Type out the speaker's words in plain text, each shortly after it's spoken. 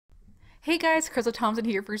Hey guys, Crystal Thompson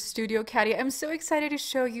here for Studio Katia. I'm so excited to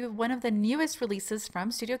show you one of the newest releases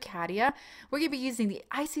from Studio Katia. We're going to be using the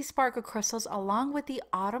Icy Sparkle crystals along with the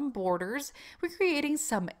autumn borders. We're creating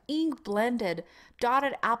some ink blended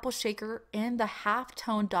dotted apple shaker in the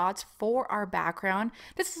half-tone dots for our background.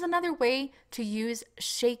 This is another way to use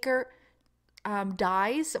shaker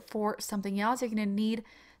dyes for something else. You're going to need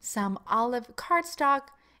some olive cardstock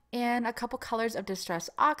and a couple colors of Distress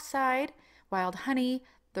Oxide, Wild Honey,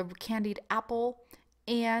 the candied apple,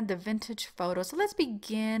 and the vintage photo. So let's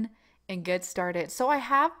begin and get started. So I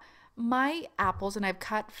have my apples and I've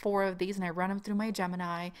cut 4 of these and I run them through my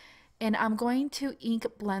Gemini, and I'm going to ink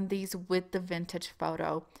blend these with the vintage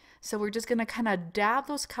photo. So we're just going to kind of dab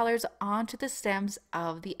those colors onto the stems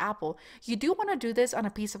of the apple. You do want to do this on a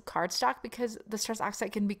piece of cardstock because the stress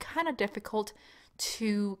oxide can be kind of difficult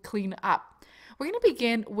to clean up. We're going to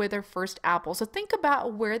begin with our first apple. So think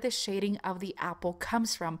about where the shading of the apple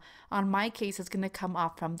comes from. On my case, it's going to come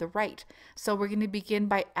off from the right. So we're going to begin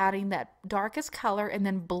by adding that darkest color and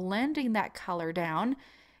then blending that color down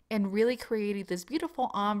and really creating this beautiful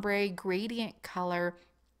ombre gradient color,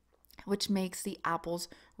 which makes the apples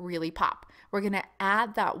really pop. We're going to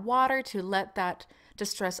add that water to let that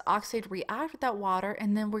Distress Oxide react with that water,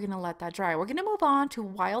 and then we're going to let that dry. We're going to move on to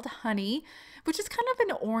Wild Honey, which is kind of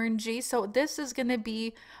an orangey. So this is going to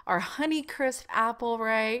be our Honey Crisp apple,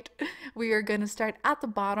 right? We are going to start at the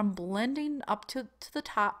bottom, blending up to the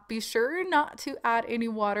top. Be sure not to add any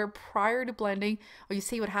water prior to blending, or you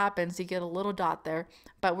see what happens. You get a little dot there,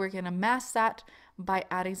 but we're going to mask that by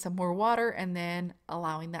adding some more water and then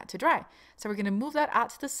allowing that to dry. So we're going to move that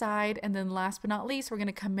out to the side, and then last but not least, we're going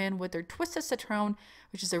to come in with our Twisted Citron,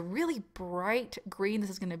 which is a really bright green.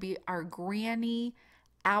 This is going to be our Granny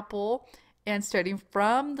apple, and starting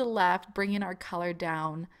from the left, bringing our color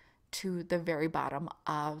down to the very bottom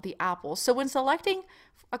of the apple. So when selecting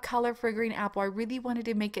a color for a green apple, I really wanted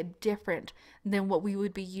to make it different than what we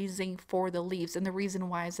would be using for the leaves, and the reason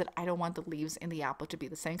why is that I don't want the leaves in the apple to be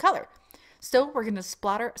the same color. So we're going to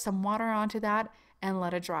splatter some water onto that and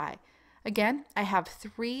let it dry. Again, I have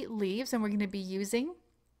 3 leaves and we're going to be using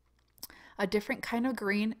a different kind of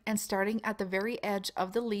green and starting at the very edge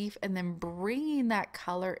of the leaf and then bringing that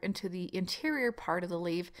color into the interior part of the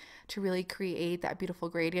leaf to really create that beautiful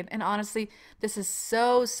gradient. And honestly, this is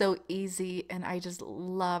so easy, and I just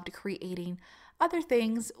loved creating other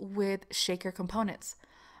things with shaker components.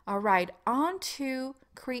 All right, on to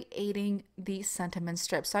creating the sentiment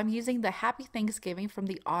strip. So I'm using the Happy Thanksgiving from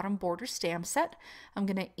the Autumn Border stamp set. I'm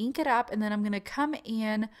going to ink it up, and then I'm going to come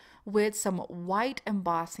in with some white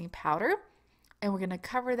embossing powder, and we're going to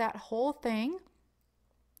cover that whole thing,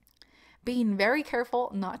 being very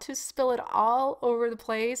careful not to spill it all over the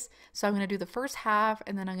place. So I'm going to do the first half,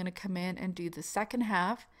 and then I'm going to come in and do the second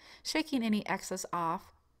half, shaking any excess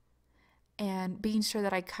off and being sure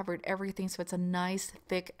that I covered everything so it's a nice,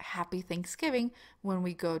 thick, Happy Thanksgiving when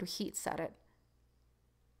we go to heat set it.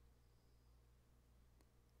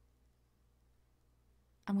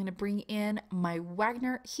 I'm going to bring in my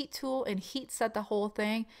Wagner heat tool and heat set the whole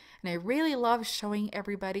thing. And I really love showing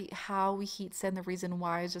everybody how we heat set, and the reason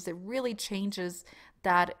why is just it really changes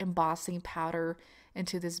that embossing powder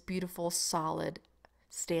into this beautiful solid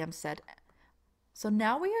stamp set. So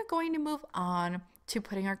now we are going to move on to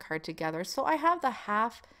putting our card together. So I have the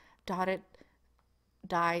half dotted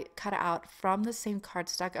die cut out from the same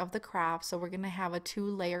cardstock of the craft. So we're going to have a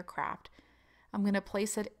 2-layer craft. I'm going to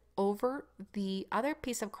place it over the other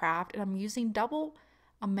piece of craft, and I'm using double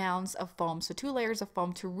amounts of foam, so 2 layers of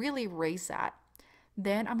foam to really raise that.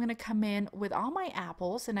 Then I'm going to come in with all my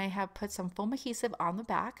apples, and I have put some foam adhesive on the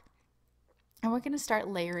back, and we're going to start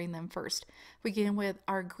layering them first. Begin with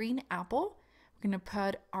our green apple. We're going to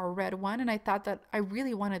put our red one, and I thought that I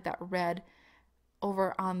really wanted that red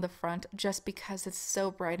over on the front just because it's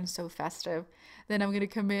so bright and so festive. Then I'm going to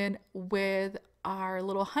come in with our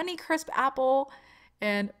little Honey Crisp apple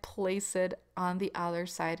and place it on the other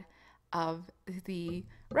side of the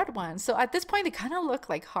red one. So at this point, they kind of look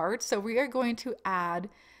like hearts. So we are going to add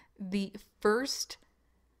the first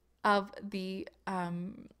of the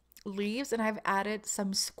leaves, and I've added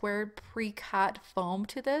some squared pre-cut foam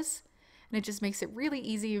to this. And it just makes it really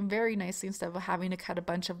easy and very nicely instead of having to cut a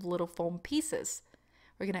bunch of little foam pieces.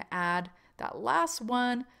 We're going to add that last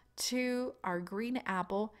one to our green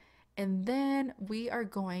apple, and then we are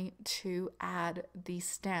going to add the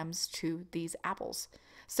stems to these apples.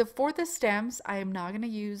 So for the stems, I am not going to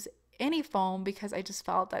use any foam because I just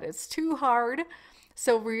felt that it's too hard.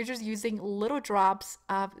 So we're just using little drops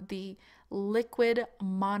of the liquid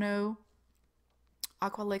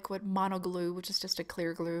Aqua Liquid Mono Glue, which is just a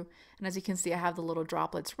clear glue. And as you can see, I have the little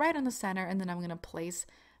droplets right in the center, and then I'm going to place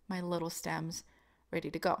my little stems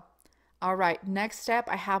ready to go. All right, next step,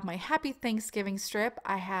 I have my Happy Thanksgiving strip.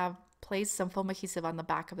 I have placed some foam adhesive on the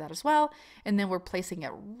back of that as well. And then we're placing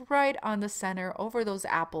it right on the center over those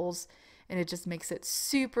apples. And it just makes it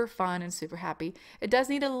super fun and super happy. It does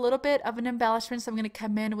need a little bit of an embellishment, so I'm going to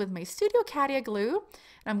come in with my Studio Katia glue.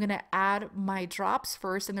 And I'm going to add my drops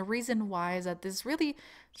first. And the reason why is that this really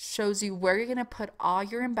shows you where you're going to put all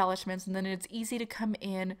your embellishments. And then it's easy to come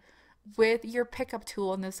in with your pickup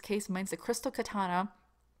tool. In this case, mine's a crystal katana.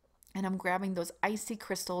 And I'm grabbing those icy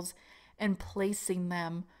crystals and placing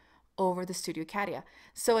them over the Studio Katia.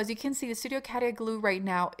 So as you can see, the Studio Katia glue right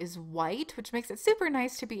now is white, which makes it super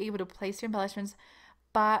nice to be able to place your embellishments,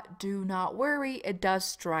 but do not worry, it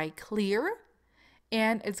does dry clear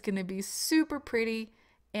and it's going to be super pretty,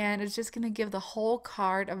 and it's just going to give the whole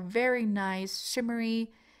card a very nice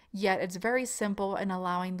shimmery, yet it's very simple and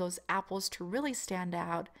allowing those apples to really stand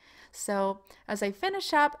out. So as I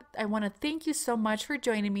finish up, I want to thank you so much for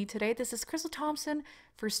joining me today. This is Crystal Thompson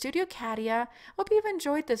for Studio Katia. Hope you've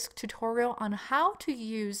enjoyed this tutorial on how to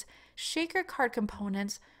use shaker card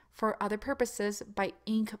components for other purposes by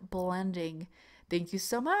ink blending. Thank you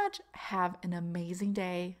so much. Have an amazing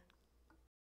day.